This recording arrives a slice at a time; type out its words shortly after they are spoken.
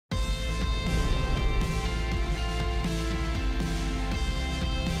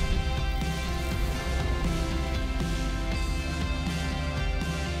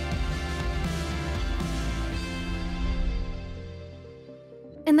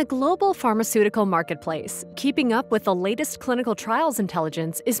In the global pharmaceutical marketplace, keeping up with the latest clinical trials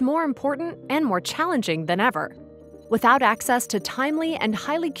intelligence is more important and more challenging than ever. Without access to timely and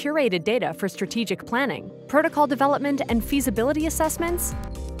highly curated data for strategic planning, protocol development, and feasibility assessments,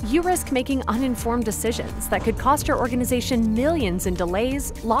 you risk making uninformed decisions that could cost your organization millions in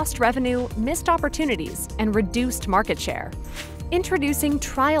delays, lost revenue, missed opportunities, and reduced market share. Introducing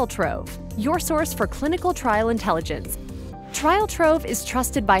Trialtrove, your source for clinical trial intelligence. Trialtrove is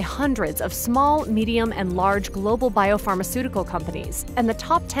trusted by hundreds of small, medium, and large global biopharmaceutical companies and the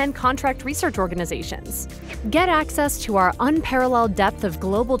top 10 contract research organizations. Get access to our unparalleled depth of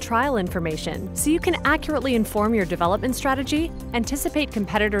global trial information so you can accurately inform your development strategy, anticipate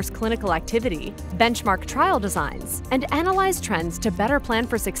competitors' clinical activity, benchmark trial designs, and analyze trends to better plan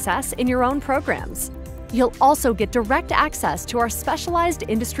for success in your own programs. You'll also get direct access to our specialized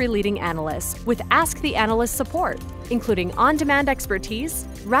industry-leading analysts with Ask the Analyst support, including on-demand expertise,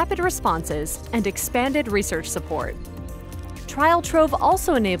 rapid responses, and expanded research support. Trialtrove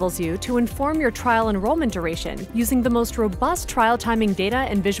also enables you to inform your trial enrollment duration using the most robust trial timing data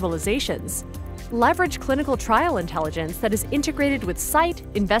and visualizations. Leverage clinical trial intelligence that is integrated with site,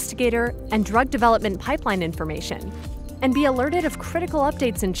 investigator, and drug development pipeline information, and be alerted of critical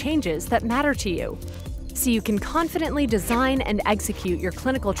updates and changes that matter to you, so you can confidently design and execute your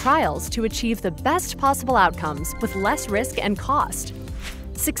clinical trials to achieve the best possible outcomes with less risk and cost.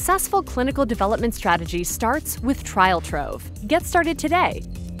 Successful clinical development strategy starts with Trialtrove. Get started today.